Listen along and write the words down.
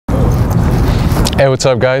Hey, what's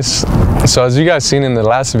up guys? So as you guys seen in the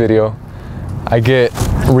last video, I get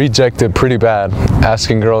rejected pretty bad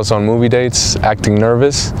asking girls on movie dates, acting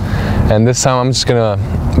nervous, and this time I'm just gonna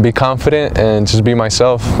be confident and just be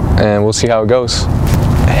myself, and we'll see how it goes.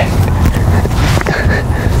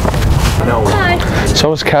 Hi. So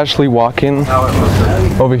I was casually walking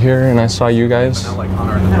over here and I saw you guys,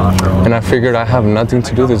 and I figured I have nothing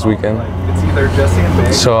to do this weekend.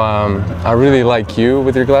 So I really like you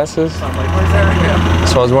with your glasses.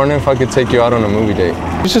 So I was wondering if I could take you out on a movie date.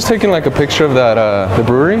 I was just taking like a picture of that the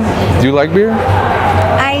brewery. Do you like beer?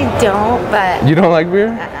 I don't, but... You don't like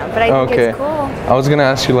beer? But I think it's cool. I was gonna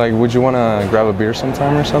ask you, like, would you want to grab a beer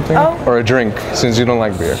sometime or something? Oh. Or a drink, since you don't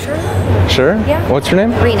like beer? Sure. Sure? Yeah. What's your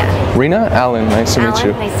name? Rena. Rena? Alan, nice to meet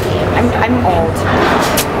you. Nice to meet you. I'm old.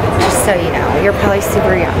 Just so you know, you're probably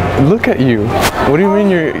super young. Look at you. What do you mean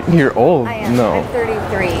you're old? I am. No. I'm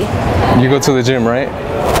 33. You go to the gym, right?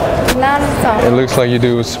 Not so. It looks like you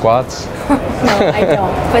do squats. No, I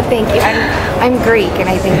don't. But thank you. I'm Greek, and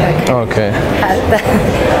I think that. Okay.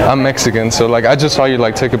 I'm Mexican, so like I just saw you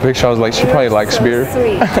like take a picture. I was like, she probably likes beer.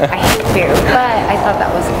 Sweet. I hate beer, but I thought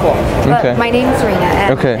that was cool. But Okay. my name's Rena.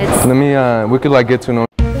 And Okay. it's Let me. We could like get to know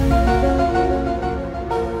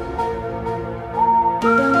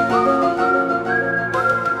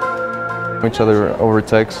each other over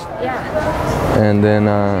text. Yeah. And then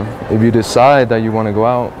if you decide that you want to go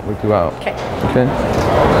out, we go out. Okay. Okay.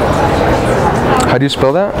 How do you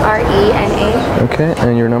spell that? R-E-N-A. Okay.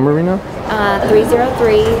 And your number, Rena?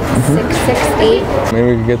 303-668. Maybe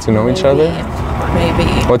we could get to know each other. Maybe.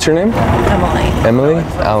 What's your name? Emily. Emily?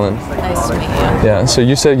 Alan. Nice to meet you. Yeah. So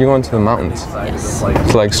you said you're going to the mountains. Yes.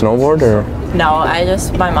 To like snowboard or? No,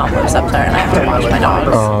 my mom lives up there and I have to watch my dogs.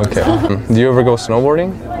 Oh, okay. Do you ever go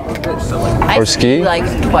snowboarding? Or ski? Like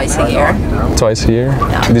twice a year. Twice a year?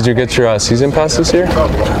 Yeah. Did you get your season pass this year?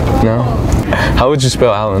 No? How would you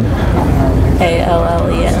spell Alan?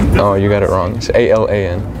 A-L-L-E-N. Oh, you got it wrong. It's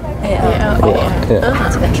A-L-A-N. A-L-L-E-N. Yeah.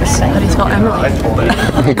 That's interesting. How do you spell Emily?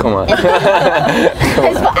 Come on. I spell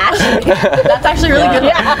Ashley. That's actually really good.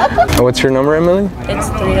 Yeah. What's your number, Emily? It's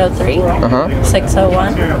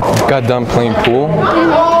 303-601. Got done playing pool,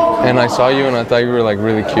 and I saw you and I thought you were like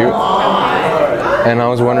really cute. And I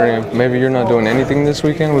was wondering if maybe you're not doing anything this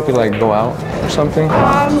weekend. We could like go out or something.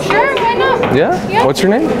 Sure, why not? Yeah? What's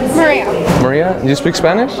your name? Maria. Maria? Do you speak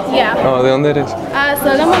Spanish? Yeah. Oh, ¿de dónde eres?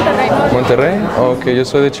 Soy de Monterrey. Monterrey? Oh, okay, yo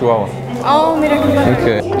soy de Chihuahua. Oh, mira qué padre.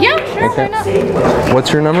 Okay. Yeah, sure, Okay. why not?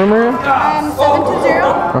 What's your number, Maria?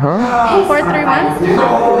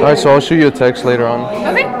 720-431. Alright, so I'll shoot you a text later on.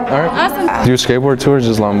 Okay. Alright. Awesome. Do you skateboard too or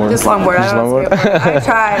just longboard? Just longboard. Just I don't longboard? skateboard. I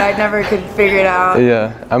tried. I never could figure it out.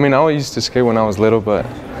 Yeah. I mean, I used to skate when I was little, but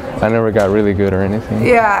I never got really good or anything.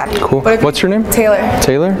 Yeah. Cool. But What's your name? Taylor.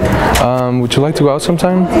 Taylor? Would you like to go out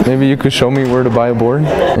sometime? Maybe you could show me where to buy a board.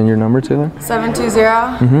 And your number, Taylor?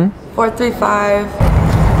 720-435.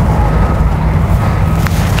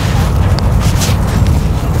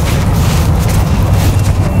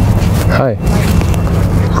 Hi.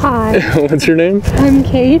 Hi, What's your name? I'm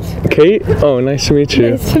Kate. Kate? Oh, nice to meet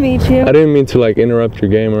you. Nice to meet you. I didn't mean to like interrupt your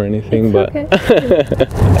game or anything, but Okay.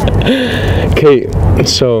 Kate,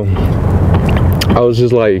 so I was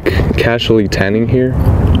just like casually tanning here,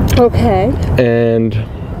 Okay. and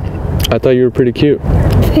I thought you were pretty cute.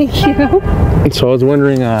 Thank you. So I was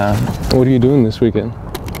wondering, what are you doing this weekend?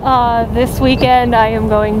 This weekend I am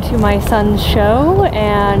going to my son's show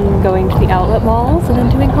and going to the outlet malls and then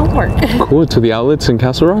doing homework. Cool, to the outlets in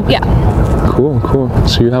Castle Rock? Yeah. Cool, cool.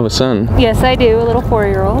 So you have a son? Yes, I do. A little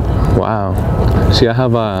 4-year-old. Wow. See, I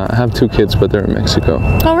have 2 kids, but they're in Mexico.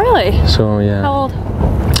 Oh, really? So yeah. How old?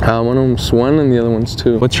 One of them's 1 and the other one's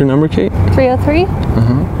 2. What's your number, Kate?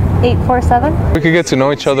 303-847. We could get to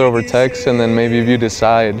know each other over text, and then maybe if you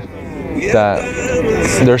decide that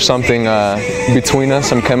there's something between us,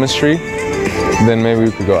 some chemistry, then maybe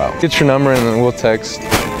we could go out. Get your number and then we'll text,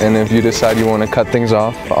 and if you decide you want to cut things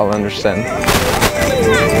off, I'll understand.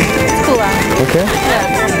 It's cool out. Okay?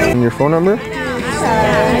 And your phone number?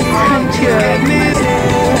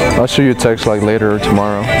 I'll show you a text like later or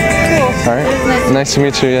tomorrow. Cool. Alright? Nice to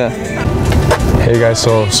meet you, yeah. Hey guys,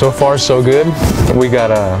 so far so good. We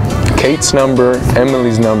got Kate's number,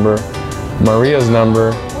 Emily's number, Maria's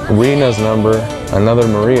number, Rena's number, another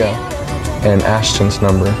Maria, and Ashton's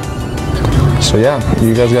number. So yeah,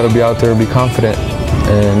 you guys gotta be out there, be confident,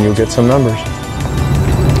 and you'll get some numbers.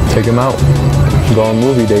 Take them out. Go on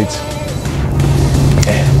movie dates.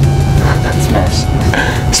 Yeah. Smash.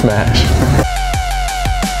 Smash.